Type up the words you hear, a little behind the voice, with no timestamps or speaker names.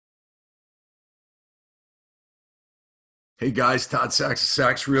Hey guys, Todd Sachs of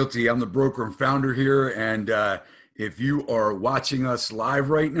Sachs Realty. I'm the broker and founder here. And if you are watching us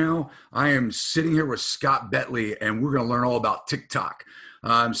live right now, I am sitting here with Scott Betley, and we're going to learn all about TikTok.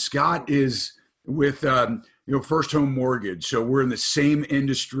 Scott is with First Home Mortgage, so we're in the same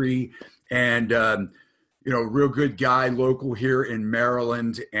industry, and real good guy, local here in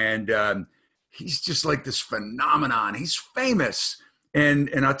Maryland, and he's just like this phenomenon. He's famous, and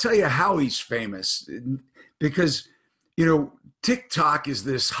I'll tell you how he's famous because TikTok is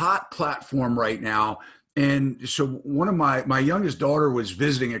this hot platform right now. And so one of my youngest daughter was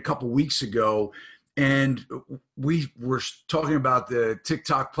visiting a couple weeks ago, and we were talking about the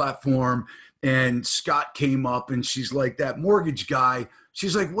TikTok platform, and Scott came up and she's like, that mortgage guy.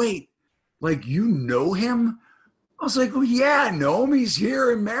 She's like, wait, like, you know him? I was like, well, yeah, I know him. He's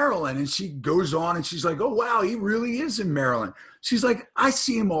here in Maryland. And she goes on and she's like, oh, wow, he really is in Maryland. She's like, I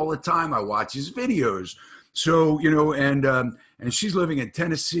see him all the time. I watch his videos. So, and she's living in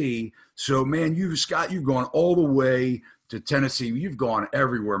Tennessee. So, man, Scott, you've gone all the way to Tennessee. You've gone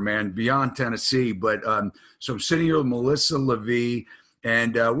everywhere, man, beyond Tennessee. But so I'm sitting here with Melissa Levy,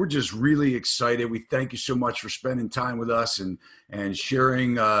 and we're just really excited. We thank you so much for spending time with us and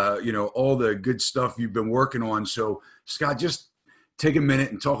sharing, all the good stuff you've been working on. So, Scott, just take a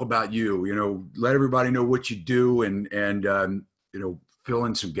minute and talk about you. Let everybody know what you do, and fill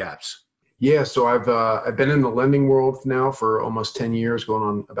in some gaps. Yeah, so I've been in the lending world now for almost 10 years, going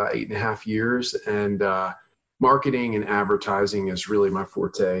on about 8.5 years, and marketing and advertising is really my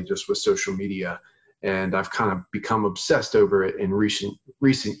forte, just with social media. And I've kind of become obsessed over it in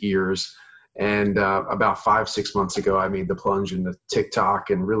recent years. And about 5-6 months ago, I made the plunge into TikTok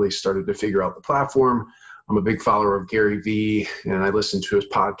and really started to figure out the platform. I'm a big follower of Gary Vee, and I listen to his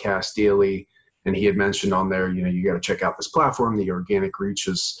podcast daily. And he had mentioned on there, you got to check out this platform. The organic reach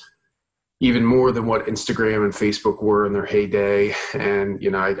is even more than what Instagram and Facebook were in their heyday. And,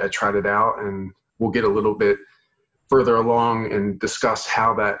 I tried it out, and we'll get a little bit further along and discuss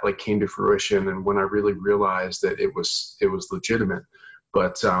how that came to fruition and when I really realized that it was legitimate.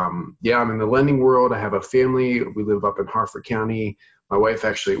 But I'm in the lending world. I have a family. We live up in Harford County. My wife,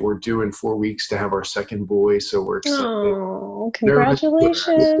 actually, we're due in 4 weeks to have our second boy. So we're excited. Oh,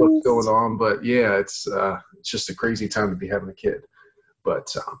 congratulations. What's going on. But yeah, it's just a crazy time to be having a kid.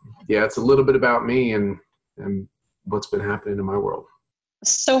 But it's a little bit about me and what's been happening in my world.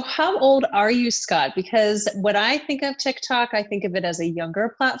 So how old are you, Scott? Because when I think of TikTok, I think of it as a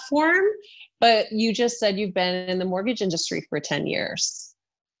younger platform, but you just said you've been in the mortgage industry for 10 years.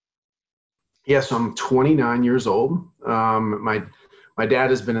 Yeah, so I'm 29 years old. My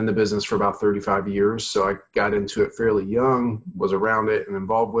dad has been in the business for about 35 years, so I got into it fairly young, was around it and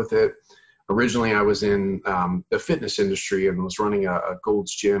involved with it. Originally, I was in the fitness industry and was running a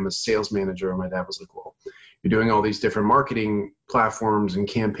Gold's Gym as sales manager. And my dad was like, well, you're doing all these different marketing platforms and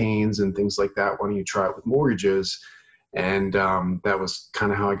campaigns and things like that. Why don't you try it with mortgages? And that was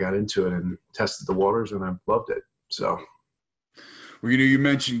kind of how I got into it and tested the waters, and I loved it. So. Well, you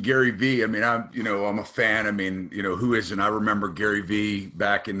mentioned Gary Vee. I mean, I'm a fan. I mean, who isn't? I remember Gary Vee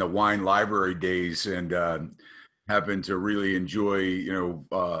back in the wine library days, and happened to really enjoy,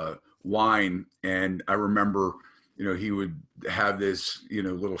 wine. And I remember, he would have this,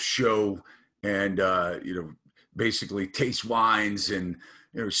 little show and, basically taste wines and,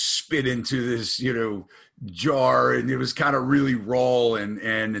 spit into this, jar. And it was kind of really raw,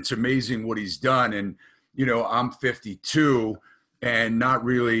 and it's amazing what he's done. And, I'm 52 and not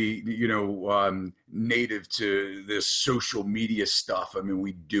really, native to this social media stuff. I mean,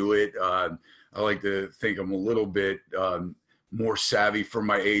 we do it. I like to think I'm a little bit more savvy for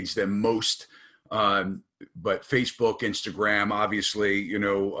my age than most. But Facebook, Instagram, obviously,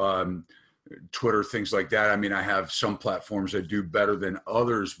 Twitter, things like that. I mean, I have some platforms that do better than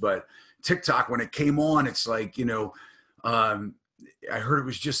others, but TikTok, when it came on, it's like, I heard it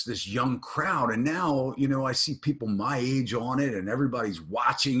was just this young crowd. And now, I see people my age on it, and everybody's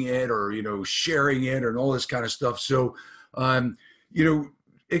watching it or, sharing it and all this kind of stuff. So,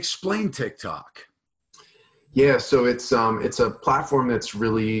 explain TikTok. Yeah, so it's a platform that's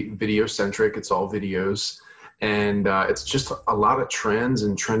really video centric. It's all videos, and it's just a lot of trends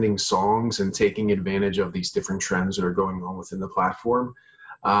and trending songs and taking advantage of these different trends that are going on within the platform.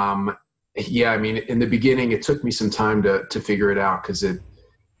 I mean, in the beginning, it took me some time to figure it out because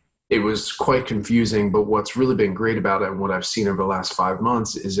it was quite confusing. But what's really been great about it, and what I've seen over the last 5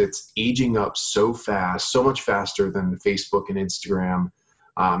 months, is it's aging up so fast, so much faster than Facebook and Instagram.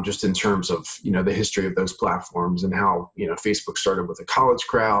 Just in terms of, the history of those platforms and how, Facebook started with a college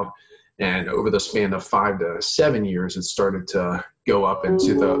crowd, and over the span of 5 to 7 years, it started to go up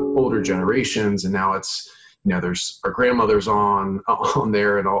into the older generations. And now it's, there's our grandmothers on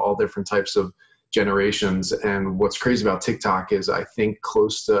there and all different types of generations. And what's crazy about TikTok is I think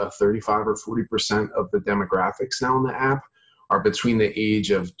close to 35 or 40% of the demographics now on the app are between the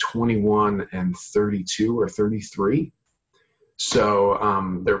age of 21 and 32 or 33.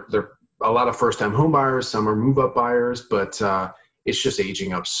 So they're a lot of first-time home buyers, some are move-up buyers, but it's just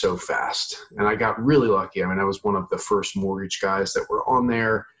aging up so fast. And I got really lucky. I mean, I was one of the first mortgage guys that were on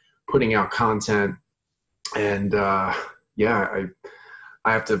there putting out content. And I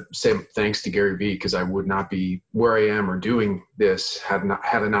have to say thanks to Gary Vee, because I would not be where I am or doing this had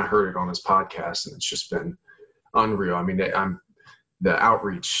I not heard it on his podcast. And it's just been unreal. I mean, the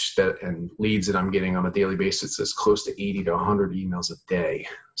outreach and leads that I'm getting on a daily basis is close to 80 to 100 emails a day.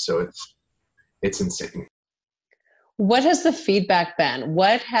 So it's insane. What has the feedback been?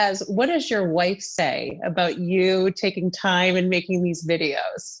 What does your wife say about you taking time and making these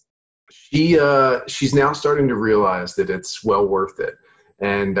videos? She's now starting to realize that it's well worth it.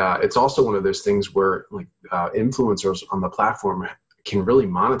 And it's also one of those things where influencers on the platform can really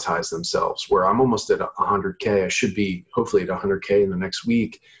monetize themselves, where I'm almost at 100K. I should be hopefully at 100K in the next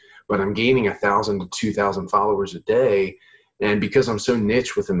week, but I'm gaining 1,000 to 2,000 followers a day. And because I'm so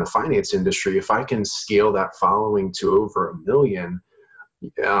niche within the finance industry, if I can scale that following to over 1 million,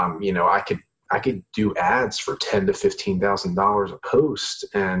 I could do ads for $10,000 to $15,000 a post,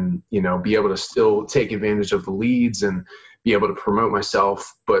 and be able to still take advantage of the leads and be able to promote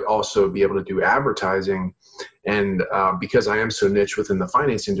myself, but also be able to do advertising. And because I am so niche within the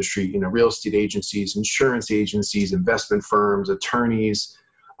finance industry, real estate agencies, insurance agencies, investment firms, attorneys,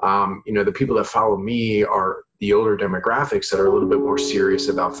 the people that follow me are the older demographics that are a little bit more serious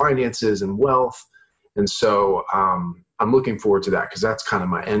about finances and wealth. And so I'm looking forward to that, because that's kind of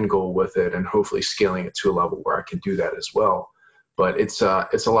my end goal with it, and hopefully scaling it to a level where I can do that as well. But it's a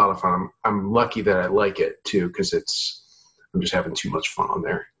lot of fun. I'm lucky that I like it too, because I'm just having too much fun on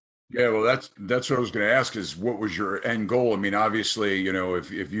there. Yeah, well, that's what I was going to ask, is what was your end goal? I mean, obviously,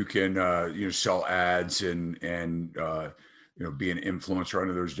 if you can, sell ads and be an influencer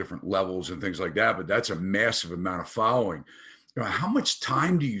under those different levels and things like that, but that's a massive amount of following. How much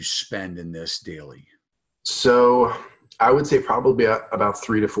time do you spend in this daily? So I would say probably about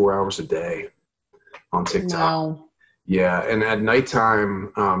 3 to 4 hours a day on TikTok. Wow. Yeah. And at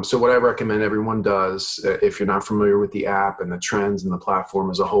nighttime, so what I recommend everyone does, if you're not familiar with the app and the trends and the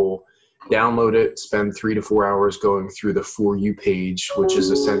platform as a whole, download it, spend 3 to 4 hours going through the For You page, which is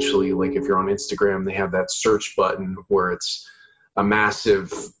essentially like if you're on Instagram, they have that search button where it's a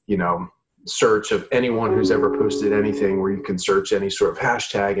massive, search of anyone who's ever posted anything, where you can search any sort of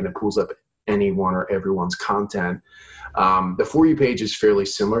hashtag and it pulls up anyone or everyone's content. The For You page is fairly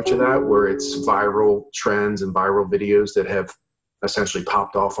similar to that, where it's viral trends and viral videos that have essentially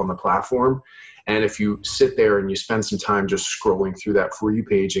popped off on the platform. And if you sit there and you spend some time just scrolling through that For You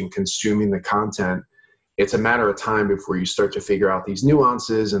page and consuming the content, it's a matter of time before you start to figure out these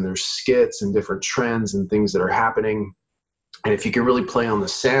nuances, and there's skits and different trends and things that are happening. And if you can really play on the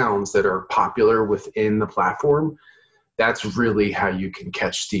sounds that are popular within the platform, that's really how you can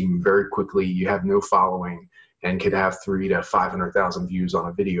catch steam very quickly. You have no following and could have 300,000 to 500,000 views on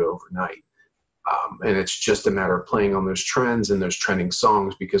a video overnight. And it's just a matter of playing on those trends and those trending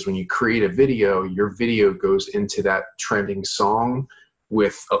songs, because when you create a video, your video goes into that trending song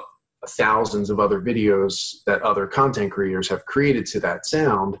with thousands of other videos that other content creators have created to that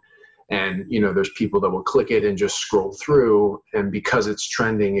sound. And, there's people that will click it and just scroll through. And because it's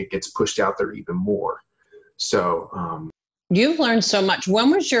trending, it gets pushed out there even more. So you've learned so much.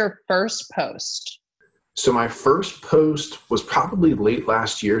 When was your first post? So my first post was probably late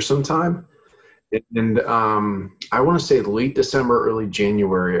last year sometime. And I want to say late December, early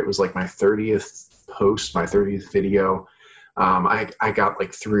January. It was like my 30th post, my 30th video. I got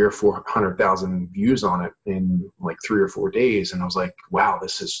like 300,000 or 400,000 views on it in like 3 or 4 days. And I was like, wow,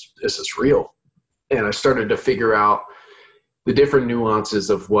 this is real. And I started to figure out the different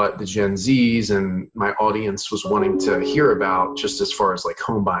nuances of what the Gen Zs and my audience was wanting to hear about, just as far as like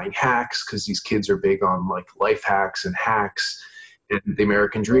home buying hacks, because these kids are big on like life hacks and hacks. And the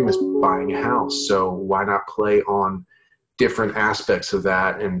American dream is buying a house. So why not play on different aspects of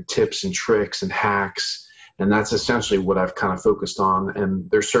that and tips and tricks and hacks? And that's essentially what I've kind of focused on. And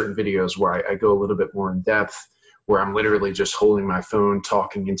there's certain videos where I go a little bit more in depth, where I'm literally just holding my phone,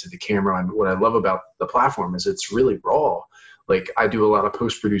 talking into the camera. And what I love about the platform is it's really raw. Like I do a lot of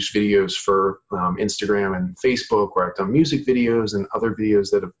post-produced videos for Instagram and Facebook, where I've done music videos and other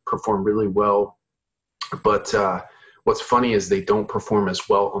videos that have performed really well. But what's funny is they don't perform as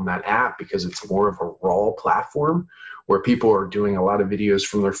well on that app, because it's more of a raw platform where people are doing a lot of videos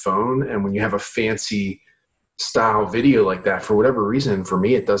from their phone. And when you have a fancy style video like that, for whatever reason, for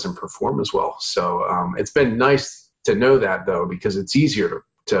me, it doesn't perform as well. So it's been nice to know that, though, because it's easier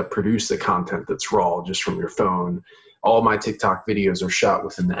to produce the content that's raw just from your phone. All my TikTok videos are shot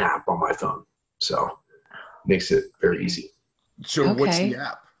within the app on my phone. So makes it very easy. So what's the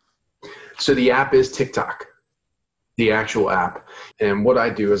app? So the app is TikTok, the actual app. And what I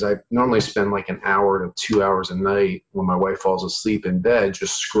do is I normally spend like an hour to 2 hours a night when my wife falls asleep in bed,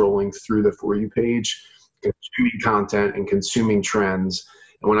 just scrolling through the For You page, consuming content and consuming trends.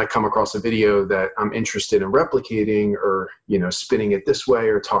 And when I come across a video that I'm interested in replicating, or, spinning it this way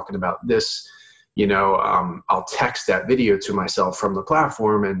or talking about this, I'll text that video to myself from the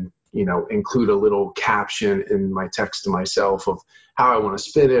platform and, include a little caption in my text to myself of how I want to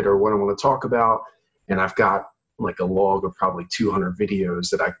spin it or what I want to talk about. And I've got like a log of probably 200 videos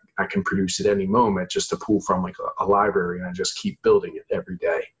that I can produce at any moment just to pull from like a library, and I just keep building it every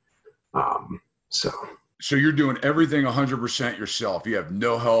day. So you're doing everything 100% yourself. You have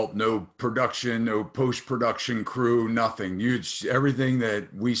no help, no production, no post-production crew, nothing. Everything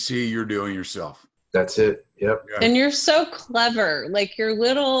that we see, you're doing yourself. That's it. Yep. Yeah. And you're so clever. Like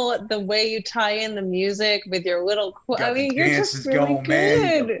the way you tie in the music with your little, you're just really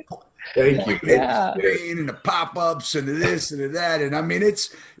good. Man. Thank you. Yeah. And the pop-ups and this and that. And I mean,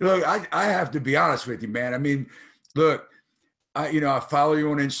 I have to be honest with you, man. I mean, look, I follow you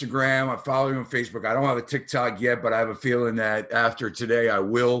on Instagram. I follow you on Facebook. I don't have a TikTok yet, but I have a feeling that after today I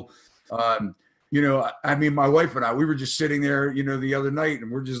will. I mean, my wife and I, we were just sitting there, the other night, and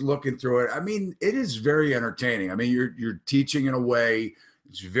we're just looking through it. I mean, it is very entertaining. I mean, you're teaching in a way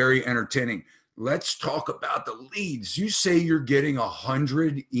it's very entertaining. Let's talk about the leads. You say you're getting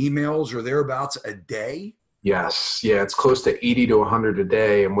 100 emails or thereabouts a day? Yes. Yeah, it's close to 80 to 100 a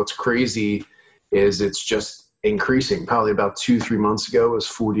day. And what's crazy is it's just increasing. Probably about 2-3 months ago it was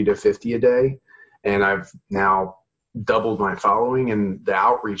 40 to 50 a day. And I've now doubled my following, and the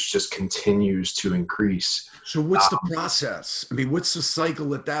outreach just continues to increase. So what's the process? I mean, what's the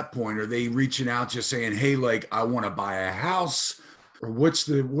cycle at that point? Are they reaching out just saying, hey, like, I want to buy a house? Or what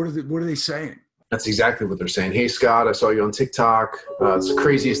are they saying? That's exactly what they're saying. Hey, Scott, I saw you on TikTok. It's the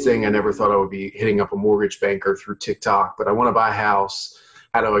craziest thing. I never thought I would be hitting up a mortgage banker through TikTok, but I want to buy a house.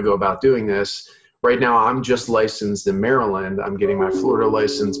 How do I go about doing this? Right now, I'm just licensed in Maryland. I'm getting my Florida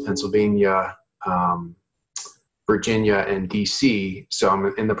license, Pennsylvania, Virginia, and DC. So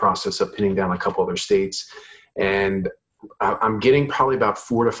I'm in the process of pinning down a couple other states. And I'm getting probably about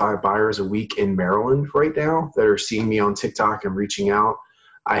 4 to 5 buyers a week in Maryland right now that are seeing me on TikTok and reaching out.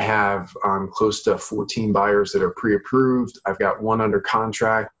 I have close to 14 buyers that are pre-approved. I've got 1 under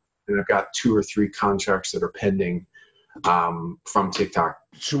contract, and I've got 2 or 3 contracts that are pending from TikTok.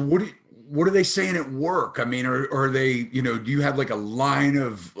 So what are they saying at work? I mean, are they, do you have like a line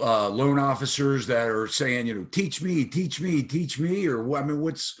of loan officers that are saying, teach me, or what? I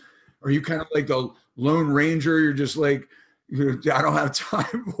mean, are you kind of like the Lone Ranger? You're just like, I don't have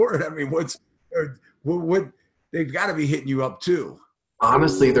time for it. I mean, what they've got to be hitting you up too.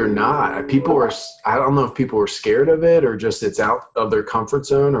 Honestly, they're not. I don't know if people are scared of it or just it's out of their comfort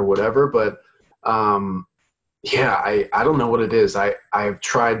zone or whatever, but I don't know what it is. I've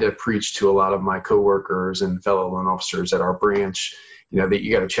tried to preach to a lot of my coworkers and fellow loan officers at our branch, that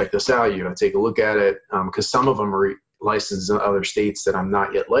you got to check this out. You got to take a look at it. Because some of them are licensed in other states that I'm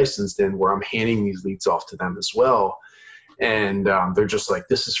not yet licensed in, where I'm handing these leads off to them as well. And they're just like,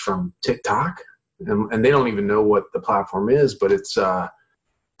 this is from TikTok. And they don't even know what the platform is, but it's, to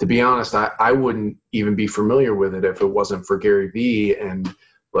be honest, I wouldn't even be familiar with it if it wasn't for Gary Vee and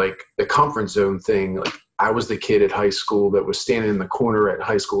like the comfort zone thing. Like, I was the kid at high school that was standing in the corner at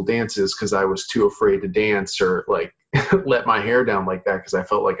high school dances because I was too afraid to dance or like let my hair down like that because I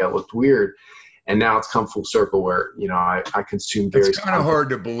felt like I looked weird. And now it's come full circle where, I consume Gary's It's kind of hard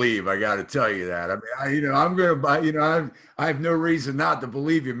to believe. I got to tell you that. I mean, I'm going to buy, I have no reason not to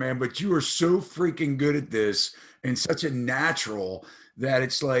believe you, man, but you are so freaking good at this and such a natural that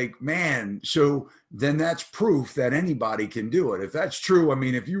it's like, man, so then that's proof that anybody can do it. If that's true, I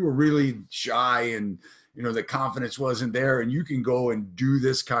mean, if you were really shy and, the confidence wasn't there and you can go and do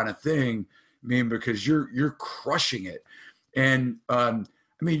this kind of thing, I mean, because you're crushing it. And, I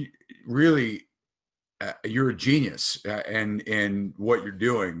mean, really, you're a genius in what you're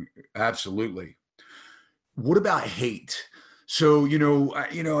doing. Absolutely. What about hate? So, we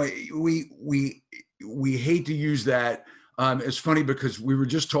hate to use that. It's funny because we were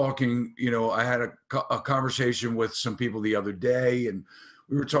just talking, I had a conversation with some people the other day, and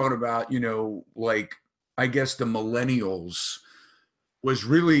we were talking about, like, I guess the millennials was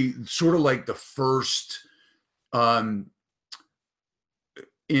really sort of like the first in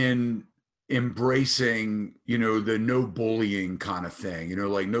embracing, the no bullying kind of thing,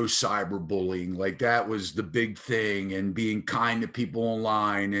 like no cyberbullying, like that was the big thing, and being kind to people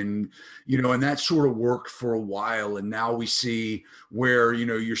online, and that sort of worked for a while. And now we see where,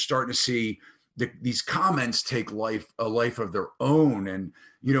 you're starting to see these comments take a life of their own. And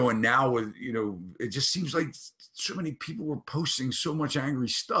now with, it just seems like so many people were posting so much angry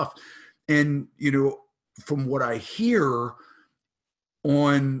stuff. And, from what I hear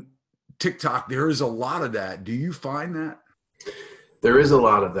on TikTok, there is a lot of that. Do you find that? There is a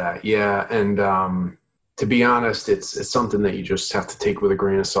lot of that, yeah. And to be honest, it's something that you just have to take with a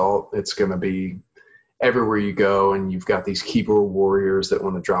grain of salt. It's going to be everywhere you go, and you've got these keyboard warriors that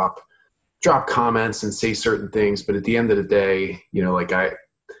want to drop comments and say certain things. But at the end of the day, like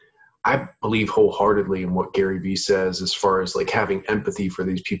I believe wholeheartedly in what Gary Vee says as far as like having empathy for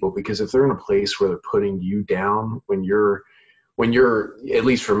these people, because if they're in a place where they're putting you down when you're, at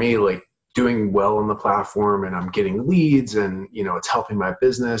least for me, like doing well on the platform and I'm getting leads and, it's helping my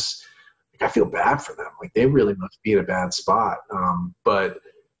business, like I feel bad for them. Like they really must be in a bad spot. But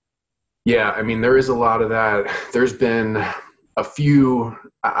yeah, I mean, there is a lot of that. There's been a few.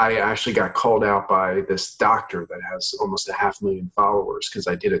 I actually got called out by this doctor that has almost 500,000 followers because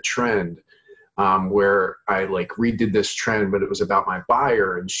I did a trend where I like redid this trend, but it was about my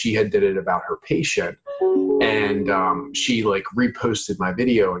buyer, and she had did it about her patient. And she like reposted my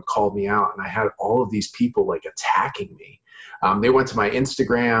video and called me out, and I had all of these people like attacking me. They went to my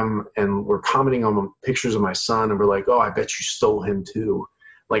Instagram and were commenting on pictures of my son and were like, "Oh, I bet you stole him too."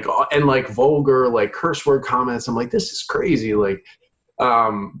 Like, and like vulgar, like curse word comments. I'm like, this is crazy. Like,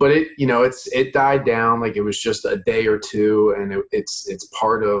 but it died down. Like it was just a day or two, and it's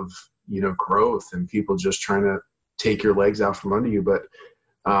part of, growth and people just trying to take your legs out from under you. But,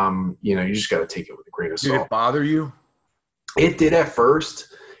 you just got to take it with a grain of salt. Did it bother you? It did at first,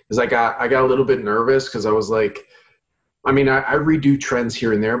 because I got a little bit nervous, because I was like, I mean, I redo trends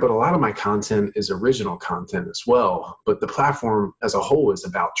here and there, but a lot of my content is original content as well. But the platform as a whole is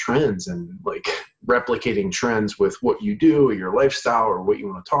about trends and like replicating trends with what you do or your lifestyle or what you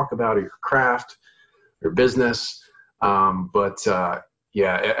want to talk about or your craft, your business.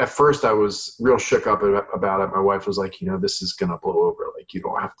 Yeah, at first I was real shook up about it. My wife was like, this is going to blow over. Like, you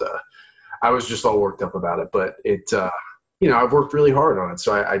don't have to. I was just all worked up about it, but I've worked really hard on it.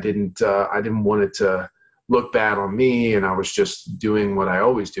 So I didn't want it to look bad on me, and I was just doing what I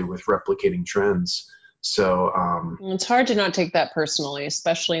always do with replicating trends. So it's hard to not take that personally,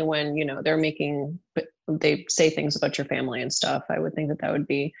 especially when they say things about your family and stuff. I would think that would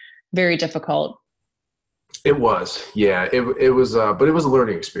be very difficult. It was, yeah, it was, but it was a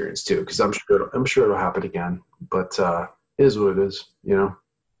learning experience too, because I'm sure it'll happen again. But it is what it is,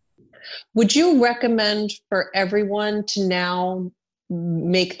 Would you recommend for everyone to now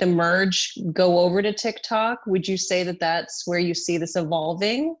make the merge, go over to TikTok? Would you say that that's where you see this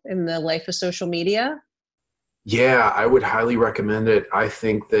evolving in the life of social media? Yeah, I would highly recommend it. I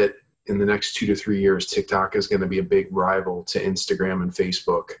think that in the next 2 to 3 years, TikTok is going to be a big rival to Instagram and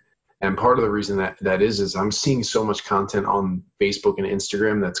Facebook. And part of the reason that is I'm seeing so much content on Facebook and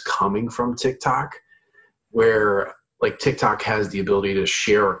Instagram that's coming from TikTok, where like TikTok has the ability to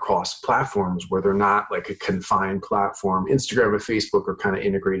share across platforms where they're not like a confined platform. Instagram and Facebook are kind of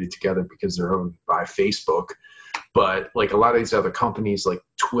integrated together because they're owned by Facebook. But like a lot of these other companies like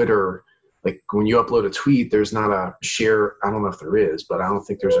Twitter, like when you upload a tweet, there's not a share. I don't know if there is, but I don't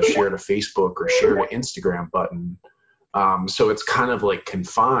think there's a share to Facebook or share to Instagram button. So it's kind of like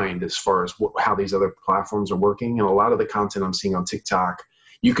confined as far as how these other platforms are working. And a lot of the content I'm seeing on TikTok,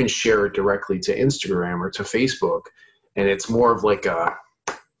 you can share it directly to Instagram or to Facebook. And it's more of like I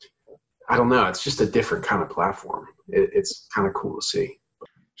don't know, it's just a different kind of platform. It's kind of cool to see.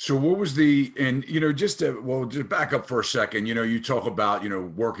 So what was just back up for a second, you talk about,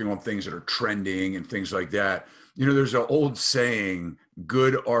 working on things that are trending and things like that. There's an old saying,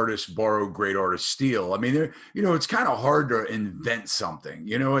 good artists borrow, great artists steal. I mean, it's kind of hard to invent something,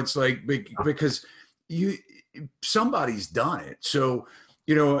 it's like, because somebody's done it. So,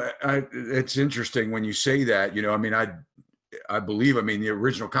 it's interesting when you say that, I mean, I believe, the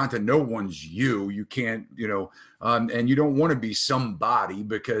original content, no one's you can't, and you don't want to be somebody,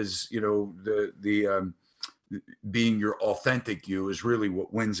 because, being your authentic you is really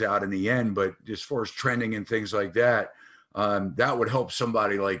what wins out in the end. But as far as trending and things like that, that would help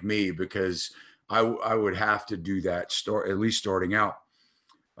somebody like me, because I would have to do that at least starting out.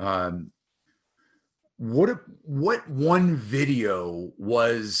 What one video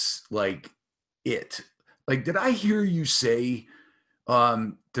was like it? Like, did I hear you say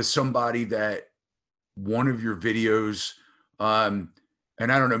to somebody that one of your videos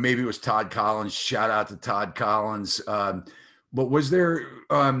and I don't know, maybe it was Todd Collins. Shout out to Todd Collins. But was there,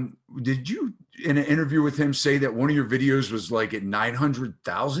 did you in an interview with him say that one of your videos was like at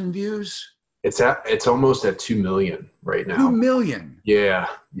 900,000 views? It's almost at 2 million right now. 2 million. Yeah.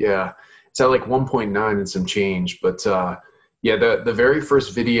 It's at like 1.9 and some change. But yeah, the very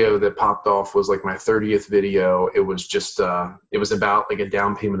first video that popped off was like my 30th video. It was just it was about like a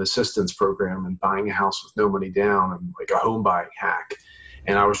down payment assistance program and buying a house with no money down and like a home buying hack.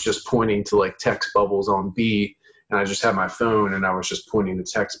 And I was just pointing to like text bubbles on beat, and I just had my phone and I was just pointing to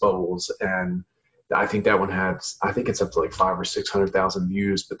text bubbles. And I think that one had, I think it's up to like 500,000 or 600,000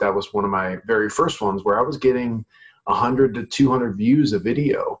 views, but that was one of my very first ones where I was getting 100 to 200 views a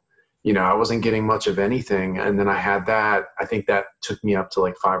video. You know, I wasn't getting much of anything. And then I had that, I think that took me up to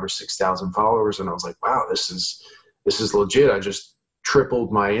like 5,000 or 6,000 followers. And I was like, wow, this is legit. I just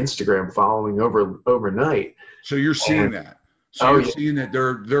tripled my Instagram following overnight. So you're seeing that. So Oh, you're yeah. seeing that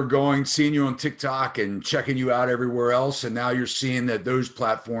they're seeing you on TikTok and checking you out everywhere else, and now you're seeing that those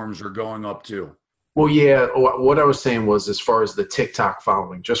platforms are going up too. Well, yeah, what I was saying was as far as the TikTok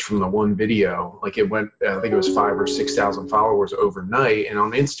following, just from the one video, like it went, I think it was 5,000 or 6,000 followers overnight. And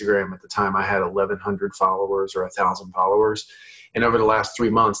on Instagram at the time, I had 1,100 followers or 1,000 followers. And over the last 3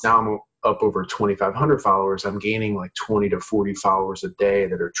 months, now I'm up over 2,500 followers. I'm gaining like 20 to 40 followers a day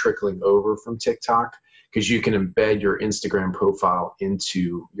that are trickling over from TikTok, because you can embed your Instagram profile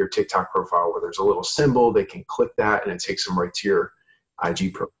into your TikTok profile where there's a little symbol. They can click that and it takes them right to your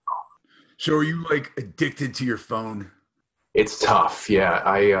IG profile. So are you like addicted to your phone? It's tough. Yeah.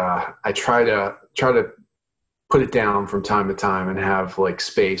 I try to put it down from time to time and have like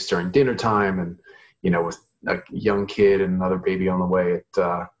space during dinner time. And, you know, with a young kid and another baby on the way,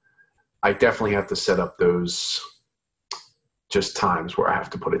 I definitely have to set up those just times where I have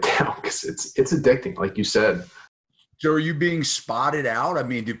to put it down, because it's addicting, like you said. So are you being spotted out? I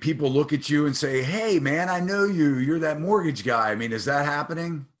mean, do people look at you and say, hey man, I know you, you're that mortgage guy? I mean, is that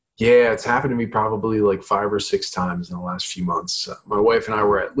happening? Yeah, it's happened to me probably like 5 or 6 times in the last few months. My wife and I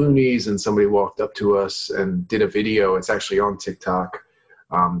were at Looney's and somebody walked up to us and did a video. It's actually on TikTok,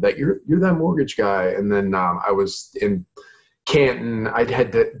 that you're that mortgage guy. And then I was in Canton.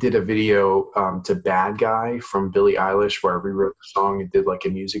 Did a video to Bad Guy from Billie Eilish, where I rewrote the song and did like a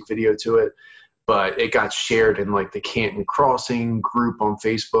music video to it. But it got shared in like the Canton Crossing group on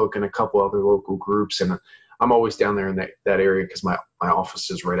Facebook and a couple other local groups. And I'm always down there in that area because my office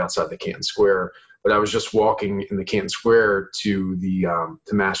is right outside the Canton Square. But I was just walking in the Canton Square to the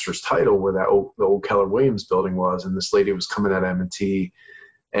to Master's Title, where the old Keller Williams building was, and this lady was coming at M&T,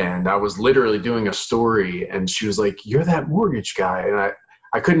 and I was literally doing a story, and she was like, "You're that mortgage guy," and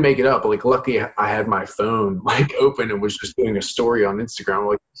I couldn't make it up. But like, luckily, I had my phone like open and was just doing a story on Instagram. I'm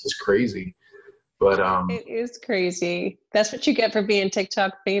like, this is crazy. But It is crazy. That's what you get for being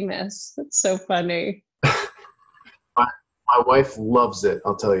TikTok famous. That's so funny. my wife loves it.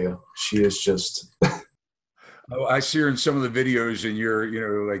 I'll tell you, she is just. Oh, I see her in some of the videos, and you're, you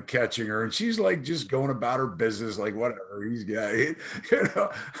know, like catching her, and she's like just going about her business, like whatever he's got, you know,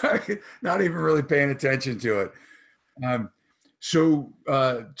 not even really paying attention to it. So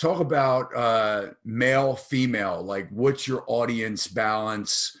talk about male, female, like what's your audience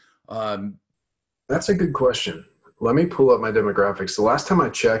balance? That's a good question. Let me pull up my demographics. The last time I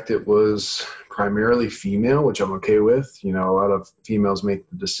checked, it was primarily female, which I'm okay with. You know, a lot of females make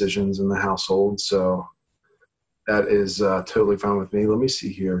the decisions in the household, so that is totally fine with me. Let me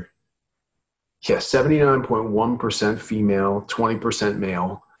see here. Yeah, 79.1% female, 20%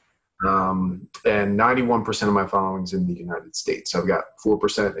 male, and 91% of my following is in the United States. So I've got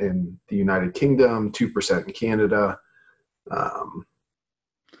 4% in the United Kingdom, 2% in Canada.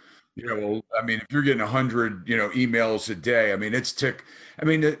 Yeah, well, I mean, if you're getting 100, you know, emails a day, I mean, I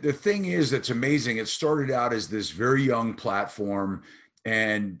mean, the thing is that's amazing. It started out as this very young platform,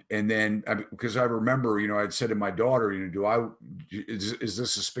 and then because I remember, you know, I'd said to my daughter, you know, is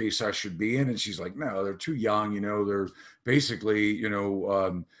this a space I should be in? And she's like, no, they're too young. You know, they're basically, you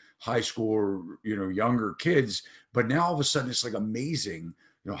know, high school or, you know, younger kids. But now all of a sudden, it's like amazing,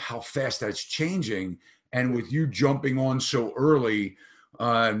 you know, how fast that's changing. And with you jumping on so early,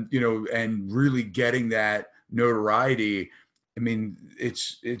 you know, and really getting that notoriety. I mean,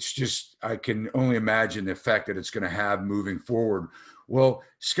 it's just, I can only imagine the effect that it's going to have moving forward. Well,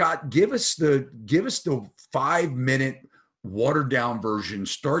 Scott, give us the 5-minute watered down version,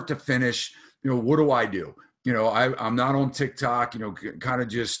 start to finish. You know, what do I do? You know, I'm not on TikTok, you know, kind of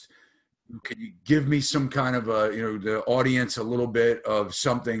just, can you give me some kind of you know, the audience a little bit of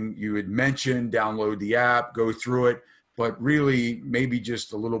something you had mentioned, download the app, go through it, but really maybe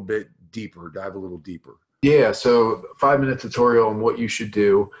just a little bit deeper, dive a little deeper. Yeah, so 5-minute tutorial on what you should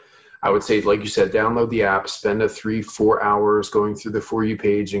do. I would say, like you said, download the app, spend 3-4 hours going through the For You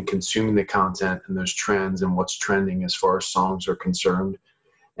page and consuming the content and those trends and what's trending as far as songs are concerned.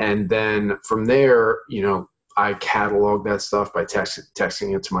 And then from there, I catalog that stuff by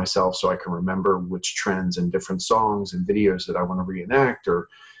texting it to myself so I can remember which trends and different songs and videos that I want to reenact or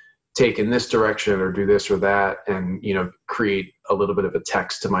take in this direction or do this or that, and create a little bit of a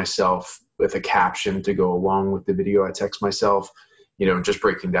text to myself with a caption to go along with the video I text myself, just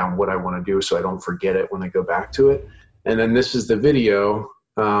breaking down what I want to do so I don't forget it when I go back to it. And then this is the video.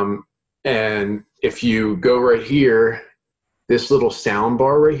 And if you go right here, this little sound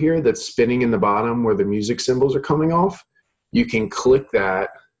bar right here that's spinning in the bottom where the music symbols are coming off, you can click that,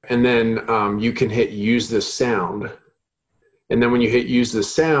 and then you can hit use this sound. And then when you hit use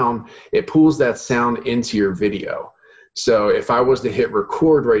this sound, it pulls that sound into your video. So if I was to hit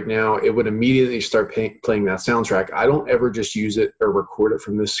record right now, it would immediately start playing that soundtrack. I don't ever just use it or record it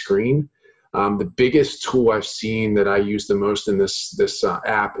from this screen. The biggest tool I've seen that I use the most in this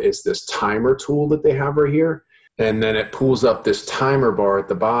app is this timer tool that they have right here. And then it pulls up this timer bar at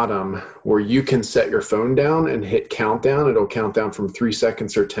the bottom where you can set your phone down and hit countdown. It'll count down from 3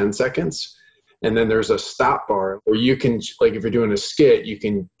 seconds or 10 seconds. And then there's a stop bar where you can, like if you're doing a skit, you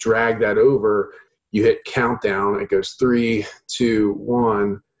can drag that over. You hit countdown, it goes 3, 2,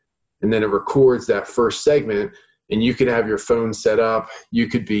 1, and then it records that first segment. And you could have your phone set up. You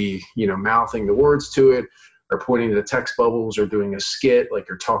could be, mouthing the words to it or pointing to the text bubbles or doing a skit like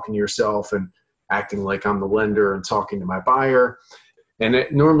you're talking to yourself and acting like I'm the lender and talking to my buyer. And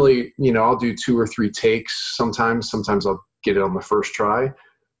normally, I'll do 2 or 3 takes sometimes. Sometimes I'll get it on the first try.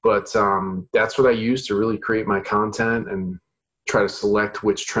 But that's what I use to really create my content and try to select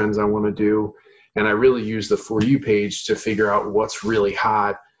which trends I want to do. And I really use the For You page to figure out what's really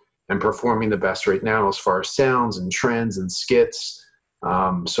hot and performing the best right now as far as sounds and trends and skits.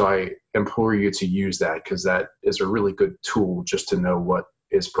 So I implore you to use that because that is a really good tool just to know what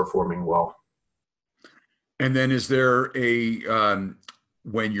is performing well. And then is there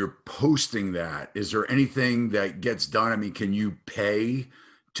when you're posting that, is there anything that gets done? I mean, can you pay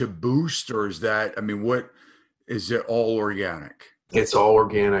to boost, or is that, what is it, all organic? It's all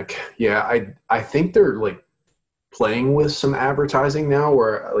organic. Yeah. I think they're like playing with some advertising now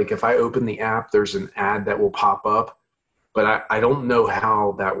where like if I open the app, there's an ad that will pop up, but I don't know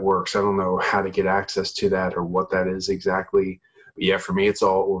how that works. I don't know how to get access to that or what that is exactly. But yeah, for me, it's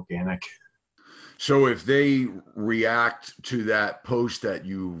all organic. So if they react to that post that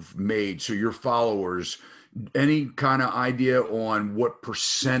you've made, so your followers, any kind of idea on what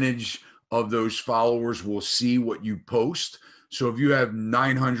percentage of those followers will see what you post? So if you have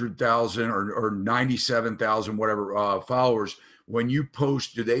 900,000 or 97,000, whatever followers, when you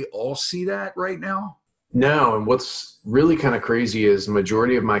post, do they all see that right now? No. And what's really kind of crazy is the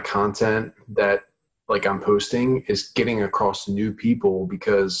majority of my content that like I'm posting is getting across to new people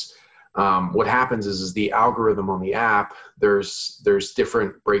because what happens is the algorithm on the app, there's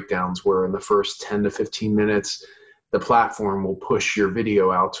different breakdowns where in the first 10 to 15 minutes, the platform will push your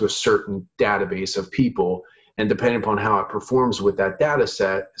video out to a certain database of people. And depending upon how it performs with that data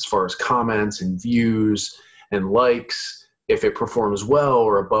set, as far as comments and views and likes, if it performs well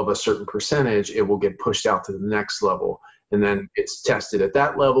or above a certain percentage, it will get pushed out to the next level. And then it's tested at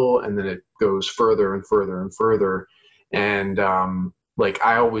that level, and then it goes further and further and further. And like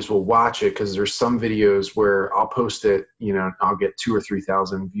I always will watch it because there's some videos where I'll post it, I'll get 2,000 or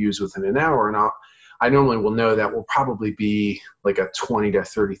 3,000 views within an hour, and I normally will know that will probably be like a 20 to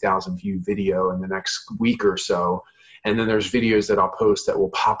 30,000 view video in the next week or so. And then there's videos that I'll post that will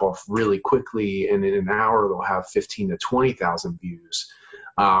pop off really quickly, and in an hour they'll have 15 to 20,000 views.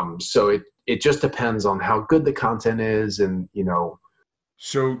 So it just depends on how good the content is, and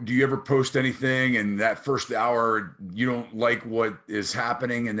So do you ever post anything and that first hour you don't like what is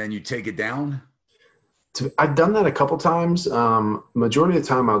happening and then you take it down? I've done that a couple times. Majority of the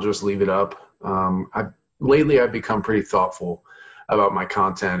time I'll just leave it up. Lately I've become pretty thoughtful about my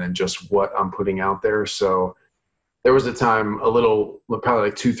content and just what I'm putting out there. So there was a time probably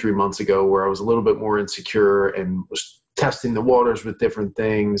like 2-3 months ago where I was a little bit more insecure and was testing the waters with different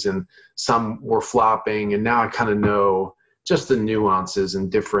things, and some were flopping. And now I kind of know just the nuances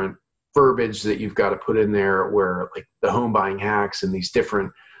and different verbiage that you've got to put in there, where like the home buying hacks and these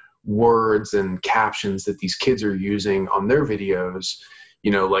different words and captions that these kids are using on their videos,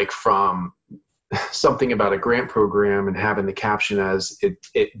 like from something about a grant program and having the caption as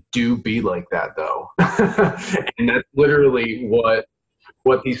it do be like that though. And that's literally what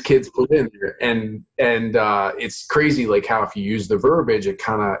what these kids put in there. And it's crazy, like how if you use the verbiage,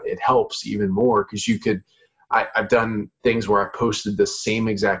 it helps even more, because I've done things where I posted the same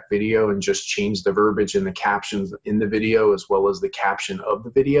exact video and just changed the verbiage and the captions in the video as well as the caption of the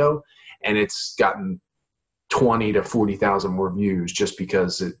video. And it's gotten 20 to 40,000 more views just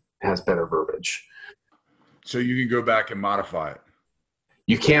because it has better verbiage. So you can go back and modify it.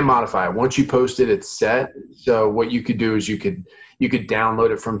 You can modify it. Once you post it, it's set. So what you could do is you could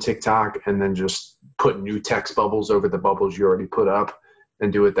download it from TikTok and then just put new text bubbles over the bubbles you already put up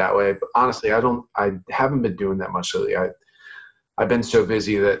and do it that way. But honestly, I haven't been doing that much lately. I've been so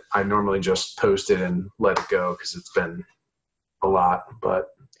busy that I normally just post it and let it go because it's been a lot. But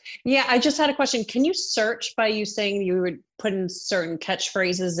yeah, I just had a question. Can you search by you saying you would put in certain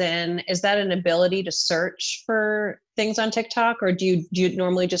catchphrases in? Is that an ability to search for things on TikTok, or do you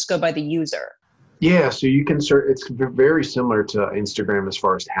normally just go by the user? Yeah, so you can search. It's very similar to Instagram as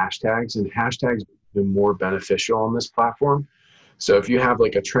far as hashtags, and hashtags are even more beneficial on this platform. So if you have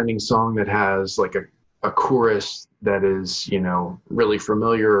like a trending song that has like a chorus that is, really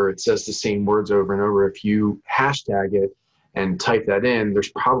familiar, or it says the same words over and over, if you hashtag it and type that in,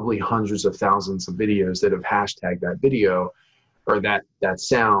 there's probably hundreds of thousands of videos that have hashtagged that video or that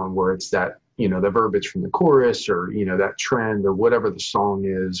sound, where it's that, the verbiage from the chorus, or, that trend, or whatever the song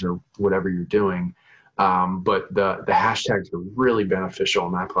is, or whatever you're doing. But the hashtags are really beneficial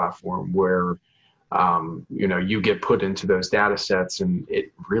on that platform, where, you get put into those data sets, and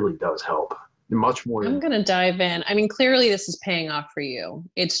it really does help much more. I'm going to dive in. I mean, clearly this is paying off for you.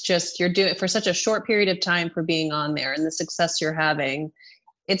 It's just, you're doing it for such a short period of time for being on there, and the success you're having.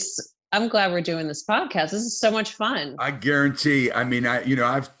 I'm glad we're doing this podcast. This is so much fun. I guarantee. I mean,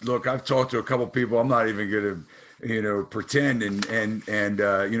 I've talked to a couple of people. I'm not even going to, pretend, and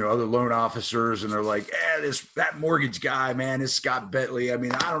other loan officers, and they're like, that mortgage guy, man, is Scott Betley. I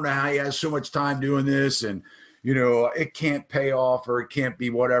mean, I don't know how he has so much time doing this, and it can't pay off, or it can't be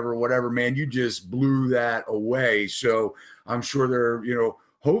whatever, man. You just blew that away. So I'm sure they're,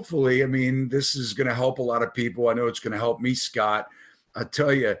 hopefully, I mean, this is going to help a lot of people. I know it's going to help me, Scott. I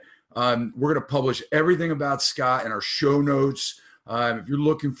tell you. We're going to publish everything about Scott in our show notes. If you're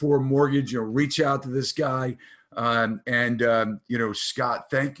looking for a mortgage, reach out to this guy. Scott,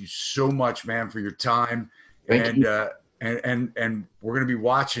 thank you so much, man, for your time. Thank you. And we're going to be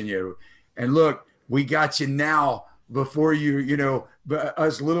watching you. And look, we got you now before but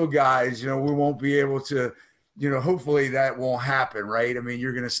us little guys, we won't be able to, hopefully that won't happen, right? I mean,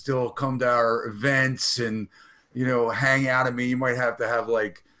 you're going to still come to our events and, hang out. I mean, you might have to have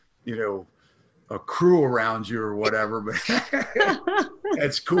a crew around you or whatever, but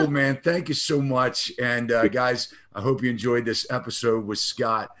that's cool, man. Thank you so much. And guys, I hope you enjoyed this episode with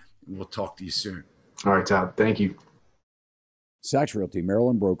Scott. We'll talk to you soon. All right, Todd. Thank you. Sachs Realty,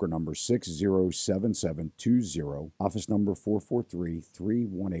 Maryland broker number 607720, office number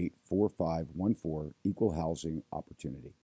 443-318-4514, equal housing opportunity.